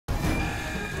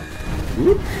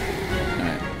Whoop.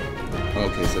 Alright.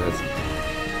 Okay, so that's...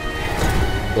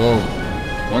 Boom.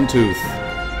 One tooth.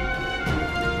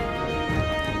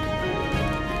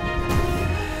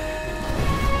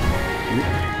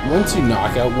 Once you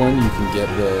knock out one, you can get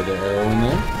the arrow in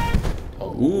there.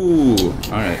 Oh. Ooh.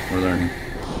 Alright, we're learning.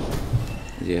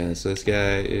 Yeah, so this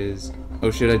guy is...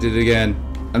 Oh shit, I did it again.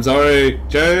 I'm sorry,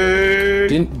 Jay!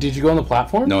 Did you go on the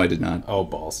platform? No, I did not. Oh,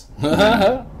 balls.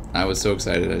 I was so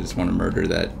excited, I just want to murder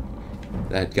that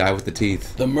guy with the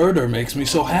teeth. The murder makes me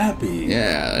so happy.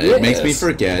 Yeah, it makes me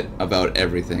forget about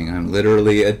everything. I'm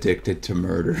literally addicted to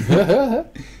murder.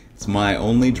 It's my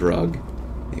only drug.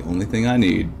 The only thing I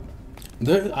need.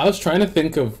 I was trying to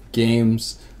think of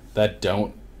games that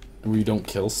where you don't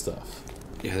kill stuff.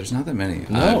 Yeah, there's not that many.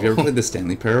 No. Have you ever played the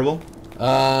Stanley Parable?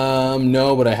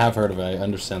 No, but I have heard of it. I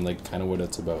understand, like, kind of what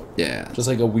it's about. Yeah. Just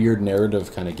like a weird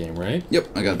narrative kind of game, right?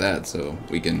 Yep, I got that, so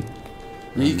we can...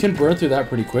 You can burn through that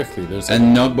pretty quickly. There's like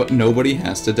and nobody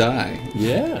has to die.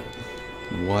 Yeah.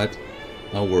 What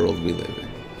a world we live in.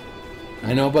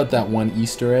 I know about that one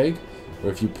Easter egg,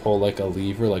 where if you pull, like, a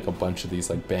lever, like, a bunch of these,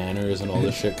 like, banners and all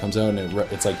this shit comes out, and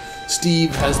it's like,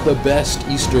 Steve has the best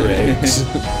Easter eggs.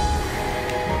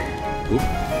 Oop.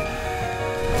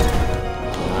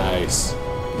 Nice.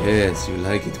 Yes, you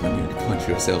like it when you punch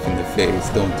yourself in the face,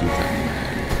 don't you, tiny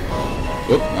man?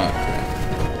 Whoop, oh crap.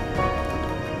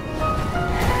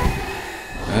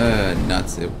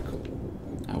 Nuts.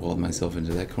 I walled myself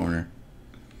into that corner.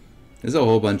 There's a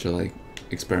whole bunch of, like,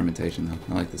 experimentation, though.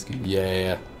 I like this game.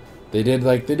 Yeah. They did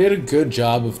a good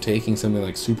job of taking something,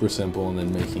 like, super simple and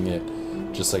then making it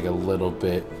just, like, a little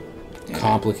bit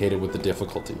complicated with the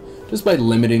difficulty. Just by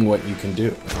limiting what you can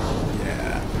do.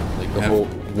 Yeah. Like, the whole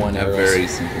one arrow. Have very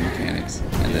simple mechanics,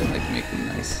 and then, like, make them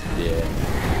nice. Yeah.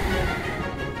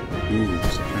 Ooh,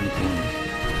 stop trying to kill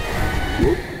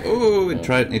me. Oh,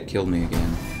 it killed me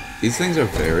again. These things are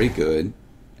very good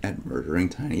at murdering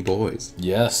tiny boys.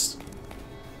 Yes.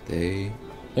 Maybe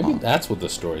that's what the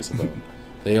story's about.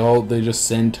 They just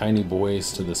send tiny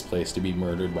boys to this place to be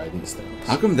murdered by these things.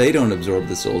 How come they don't absorb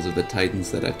the souls of the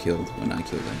titans that I've killed when I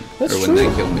kill them? That's or when true.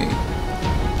 they kill me?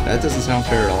 That doesn't sound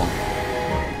fair at all.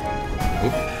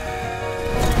 Oop.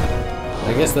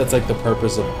 I guess that's like the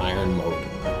purpose of Iron Mode.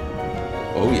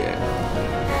 Oh yeah.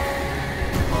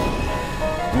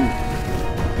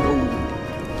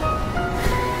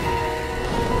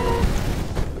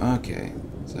 Okay,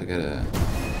 so I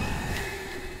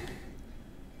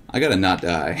gotta not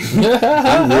die.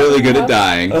 I'm really good at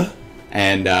dying,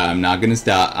 and I'm not gonna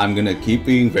stop. I'm gonna keep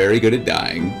being very good at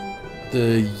dying.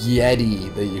 The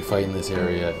Yeti that you fight in this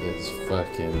area is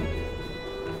fucking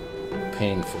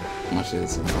painful. Watch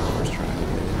this. First try.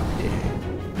 Yeah.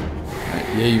 Right.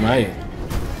 Yeah, you might.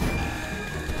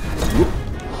 Whoop.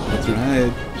 That's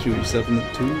right. Shoot yourself in the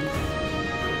tooth.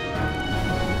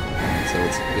 So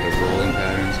let's get a rolling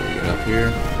pattern, so we get up here.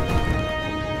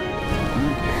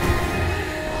 Okay.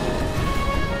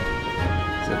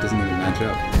 So it doesn't even match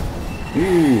up.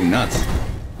 Ooh, nuts.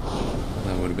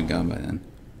 That would have been gone by then.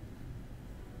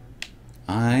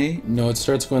 No, it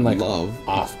starts going like love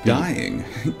off dying.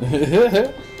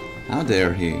 How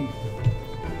dare he?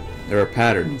 There are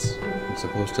patterns. I'm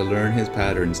supposed to learn his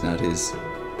patterns, not his.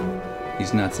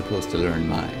 He's not supposed to learn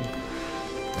mine.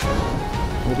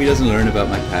 Hope he doesn't learn about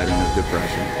my pattern of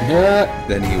depression.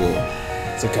 Then he will.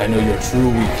 It's like, I know your true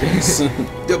weakness.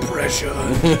 Depression.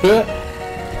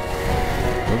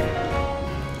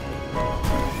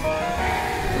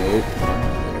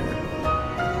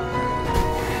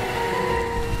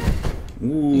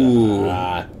 Ooh.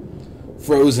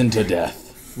 Frozen to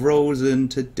death. Frozen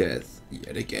to death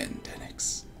yet again,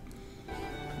 Tenix.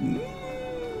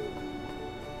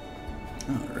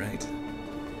 Alright.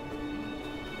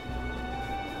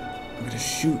 I'm gonna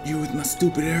shoot you with my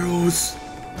stupid arrows.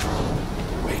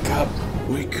 Wake up.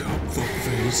 Wake up,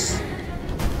 fuckface.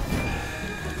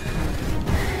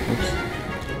 Oops.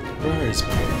 Where is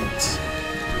Prince?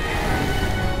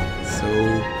 So,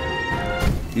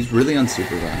 he's really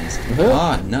unsupervised.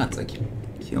 Ah, nuts. I keep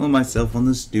killing myself on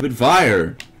this stupid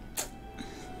fire.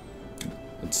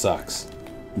 It sucks.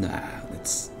 Nah,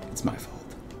 it's my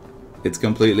fault. It's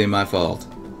completely my fault.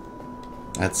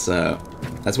 That's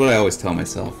what I always tell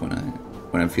myself when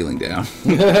I'm feeling down.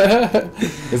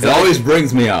 It always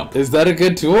brings me up. Is that a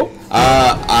good tool?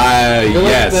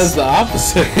 Yes. That's the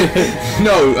opposite.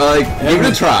 No, like, give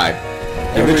it a try.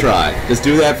 Give it a try. Just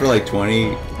do that for like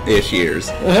 20-ish years.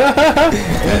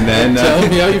 And then tell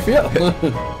me how you feel.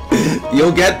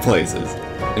 You'll get places.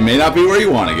 It may not be where you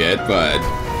want to get, but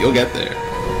you'll get there.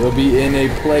 You'll be in a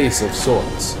place of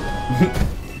sorts.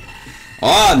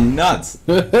 Oh, nuts.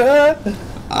 You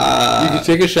can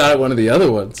take a shot at one of the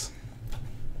other ones.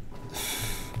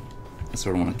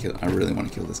 sort of want to kill. I really want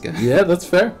to kill this guy. Yeah, that's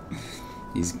fair.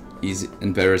 He's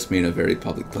embarrassed me in a very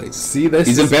public place. See, this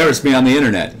He's embarrassed me on the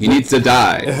internet. He needs to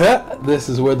die. This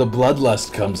is where the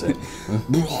bloodlust comes in.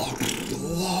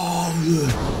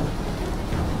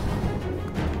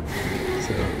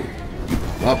 So,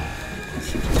 up,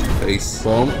 shoot him in the face.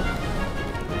 Boom.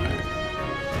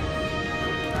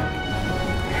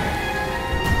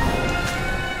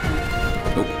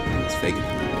 Nope, he's faking.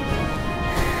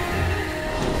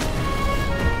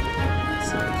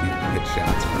 So I can't hit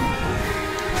shots from him.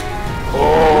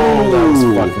 Oh, that was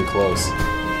fucking close.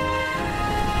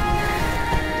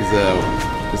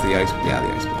 Is the ice? Yeah, the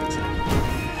ice blocks it.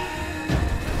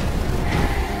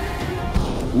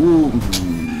 Ooh.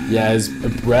 Yeah, his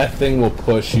breath thing will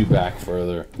push you back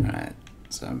further. Alright,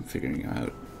 so I'm figuring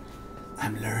out.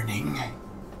 I'm learning,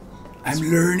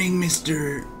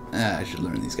 Mr. I should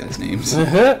learn these guys' names.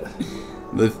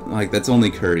 Like, that's only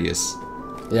courteous.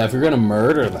 Yeah, if you're gonna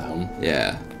murder them.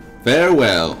 Yeah.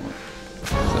 Farewell.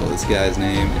 So this guy's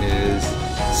name is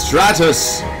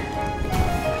Stratus,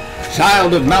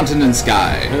 child of mountain and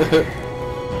sky.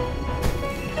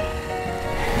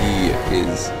 He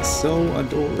is so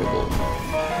adorable.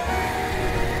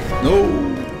 No.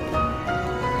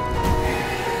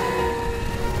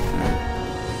 Alright.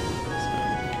 So,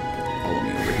 follow me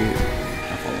over here.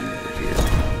 Now follow me over here.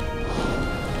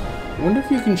 I wonder if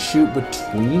you can shoot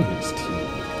between his teeth.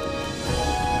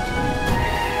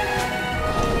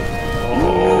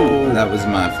 Oh, That was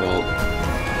my fault.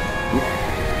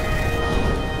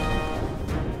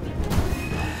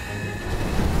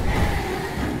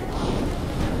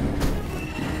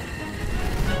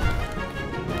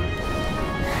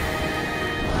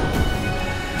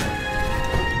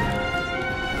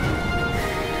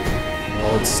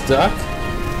 oh, it's stuck.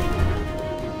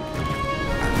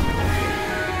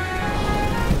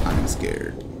 I'm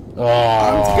scared. Oh,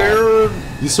 I'm scared.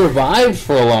 You survived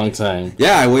for a long time.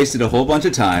 Yeah, I wasted a whole bunch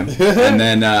of time, and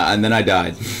then I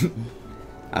died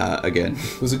again.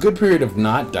 It was a good period of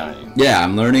not dying. Yeah,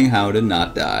 I'm learning how to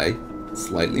not die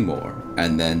slightly more,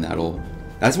 and then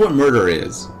that's what murder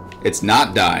is. It's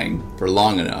not dying for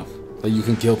long enough. That you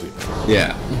can kill people.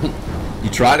 Yeah, you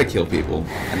try to kill people,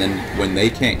 and then when they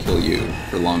can't kill you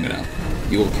for long enough,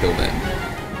 you will kill them.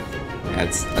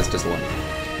 That's just life.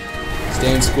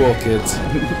 Stay in school, kids.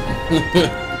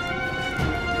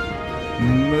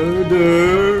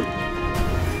 Murder.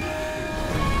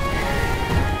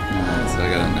 So I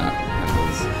gotta not have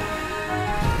those.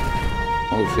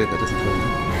 Oh shit, that doesn't kill me.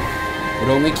 It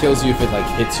only kills you if it like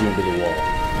hits you into the wall.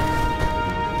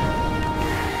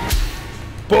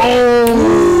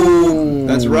 Boom!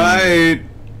 That's right.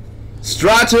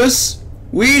 Stratus,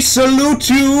 we salute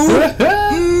you,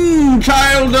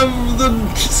 child of the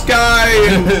sky.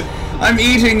 I'm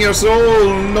eating your soul.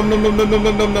 Nom nom nom nom nom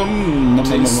nom nom nom. Nom,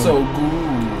 Tastes nom, so nom. good.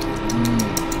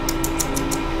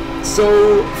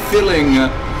 So filling.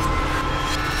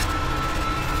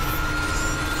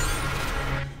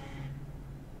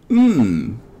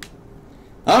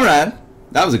 Alright.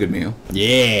 That was a good meal.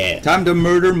 Yeah. Time to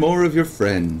murder more of your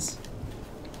friends.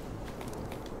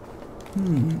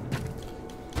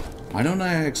 Why don't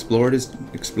I explore his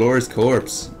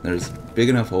corpse? There's big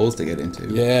enough holes to get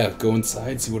into. Yeah, go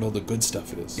inside, see what all the good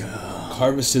stuff is. Yeah.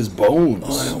 Harvest his bones.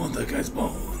 Oh, I don't want that guy's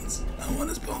bones. I want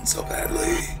his bones so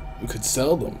badly. We could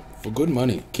sell them for good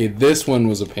money. Okay, this one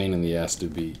was a pain in the ass to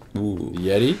beat. Ooh. The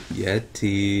Yeti?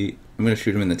 Yeti. I'm gonna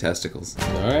shoot him in the testicles.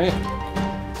 Alright.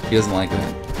 He doesn't like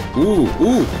that. Ooh,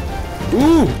 ooh,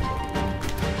 ooh!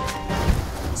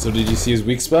 So did you see his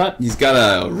weak spot? He's got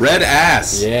a red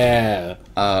ass. Yeah.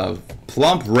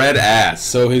 Plump red ass.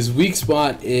 So his weak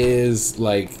spot is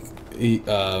like you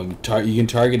can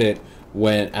target it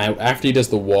when after he does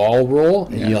the wall roll,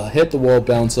 and you'll hit the wall,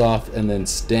 bounce off, and then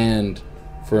stand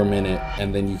for a minute,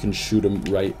 and then you can shoot him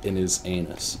right in his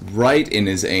anus. Right in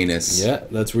his anus. Yeah,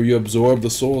 that's where you absorb the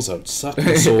souls out. Suck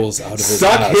the souls out of his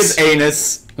Suck ass. his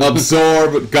anus.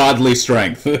 Absorb godly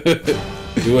strength. Do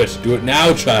it. Do it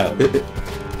now, child.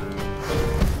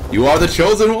 You are the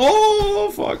chosen.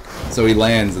 Oh fuck! So he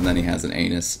lands and then he has an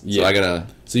anus. Yeah. So I gotta.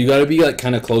 So you gotta be like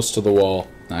kind of close to the wall.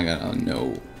 I gotta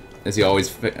know. Is he always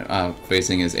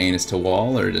facing his anus to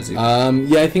wall, or does he?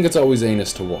 Yeah, I think it's always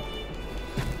anus to wall.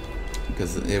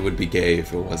 Because it would be gay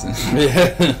if it wasn't.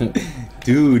 Yeah.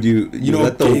 Dude, you know,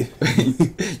 let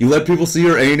you let people see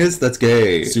your anus? That's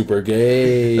gay. Super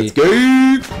gay. That's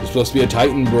gay. You're supposed to be a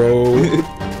titan, bro.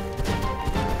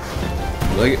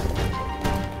 Like it.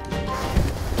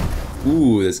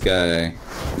 Ooh, this guy.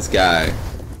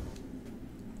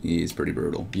 He's pretty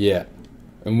brutal. Yeah.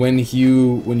 And when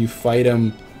you fight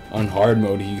him on hard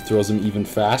mode, he throws him even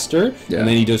faster, Yeah. and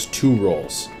then he does 2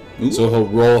 rolls. Ooh. So he'll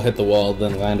roll, hit the wall,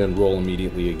 then land and roll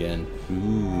immediately again.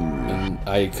 Ooh. And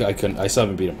I couldn't. I still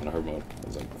haven't beat him on hard mode. I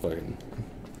was like, fucking,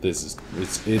 this is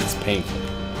it's painful.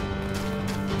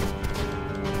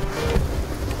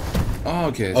 Oh,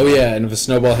 okay. Oh yeah, and if a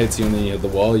snowball hits you and then you hit the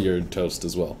wall, you're toast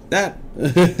as well. That's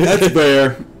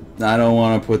fair. I don't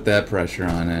want to put that pressure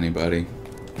on anybody.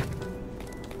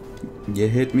 You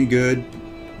hit me good,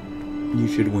 you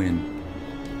should win.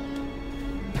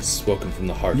 Spoken from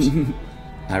the heart.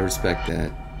 I respect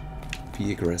that.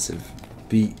 Be aggressive.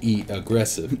 Be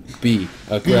aggressive. Be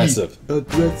aggressive. Be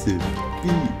aggressive. Be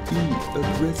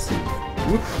aggressive.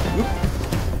 Whoop,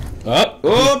 whoop. Up.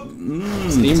 Oh!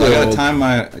 So I gotta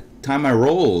time my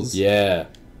rolls. Yeah.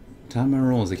 Time my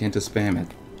rolls. I can't just spam it.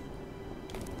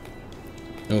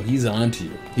 No, he's onto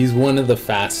you. He's one of the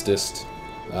fastest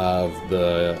of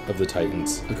the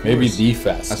Titans. Maybe the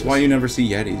fastest. That's why you never see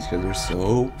Yetis, because they're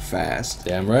so fast.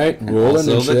 Damn right. And Rolling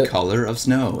also and the shit. color of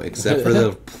snow, except for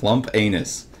the plump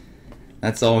anus.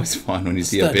 That's always fun when you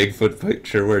see a Bigfoot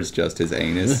picture where it's just his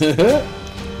anus. I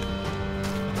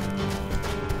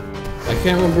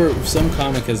can't remember. Some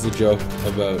comic has the joke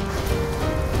about.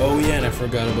 Oh yeah, and I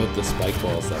forgot about the spike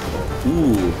balls that fall.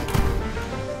 Ooh.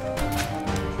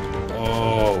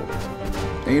 Oh.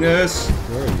 Anus.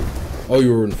 Where are you? Oh,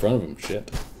 you were in front of him.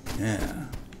 Shit. Yeah.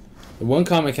 The one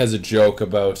comic has a joke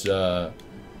about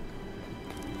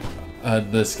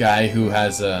this guy who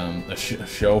has a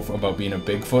show about being a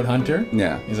Bigfoot hunter.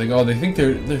 Yeah. He's like, oh, they're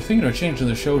thinking of changing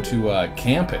the show to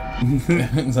camping.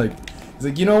 He's like,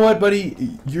 you know what,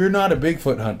 buddy? You're not a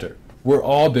Bigfoot hunter. We're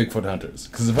all Bigfoot hunters.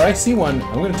 Because if I see one,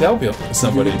 I'm gonna tell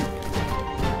somebody.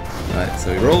 Alright,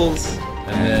 so he rolls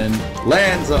And then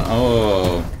lands on.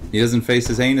 Oh, he doesn't face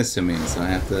his anus to me, so I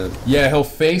have to. yeah, he'll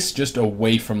face just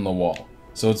away from the wall.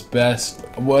 So it's best.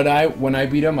 When I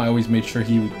beat him, I always made sure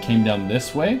he came down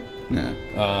this way. Yeah.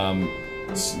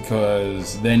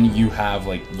 Because then you have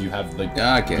okay, you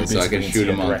so I can shoot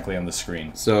him directly on the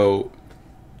screen. So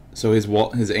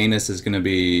his anus is gonna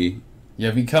be. Yeah,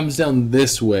 if he comes down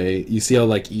this way, you see how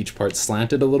like each part's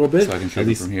slanted a little bit. So I can shoot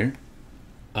him from here.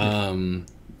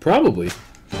 Probably.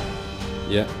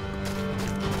 Yeah.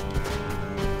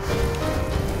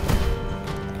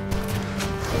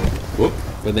 Whoop.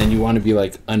 But then you want to be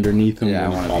like underneath him Yeah, I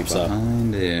when want he to be pops up.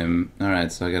 behind him. All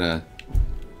right, so I gotta.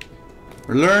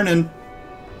 We're learning.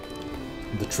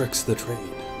 The trick's the trade.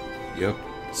 Yep.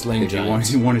 Slaying If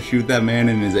giants. you want to shoot that man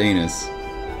in his anus,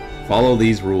 follow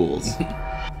these rules.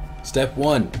 Step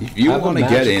 1. If you want to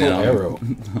get in arrow.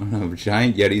 on a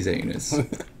giant Yeti's anus,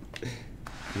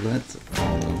 let's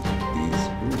follow these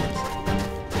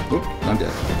rules. Oop, I'm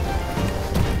dead.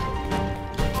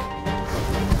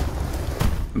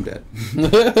 I'm dead.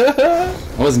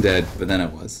 I wasn't dead, but then I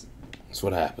was. That's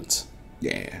what happens.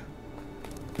 Yeah.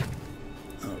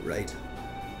 All right.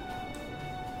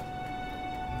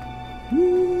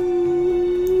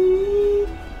 Woo.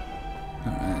 All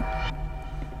right.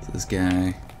 So this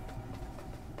guy.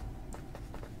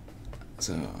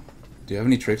 So, do you have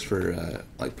any tricks for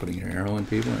like putting your arrow in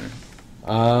people?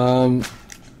 Or?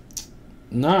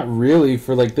 Not really.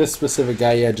 For like this specific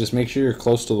guy, yeah, just make sure you're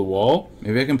close to the wall.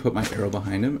 Maybe I can put my arrow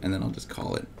behind him and then I'll just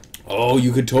call it. Oh,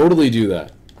 you could totally do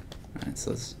that. Alright,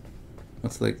 so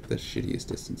what's like the shittiest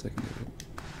distance I can do it?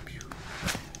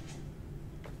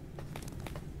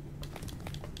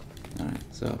 Alright,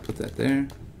 so I'll put that there.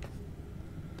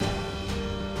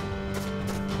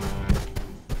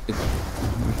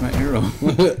 Where's my arrow?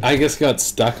 I guess got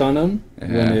stuck on him.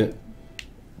 Yeah.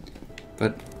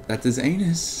 But that's his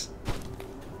anus.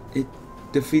 It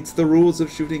defeats the rules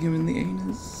of shooting him in the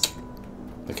anus.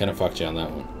 I kind of fucked you on that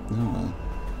one. No,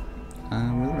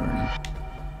 we're learning.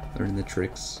 Learning the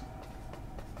tricks.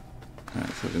 Alright,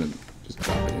 so we're gonna just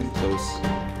drop it in close.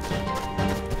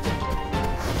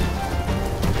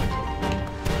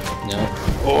 No.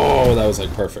 Oh, that was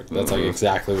like perfect. That's like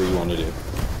exactly what you want to do.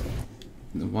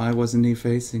 Why wasn't he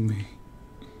facing me?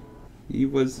 He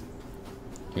was.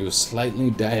 He was slightly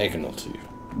diagonal to you.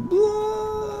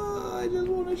 I just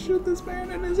want to shoot this man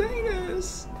in his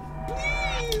anus.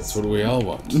 Please. That's what we all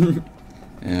want.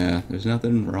 Yeah, there's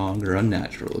nothing wrong or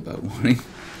unnatural about wanting.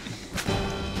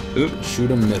 Oop.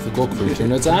 Shoot a mythical creature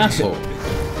in its asshole.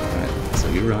 Alright, so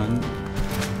you run.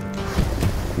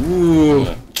 Ooh.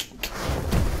 Yeah.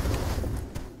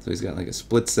 So he's got like a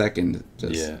split second.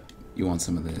 Just, Yeah. You want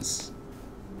some of this.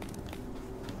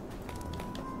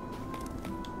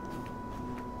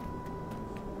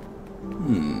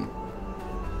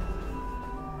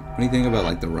 What do you think about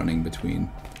like the running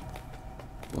between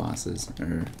bosses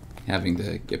or having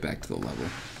to get back to the level?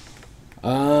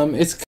 It's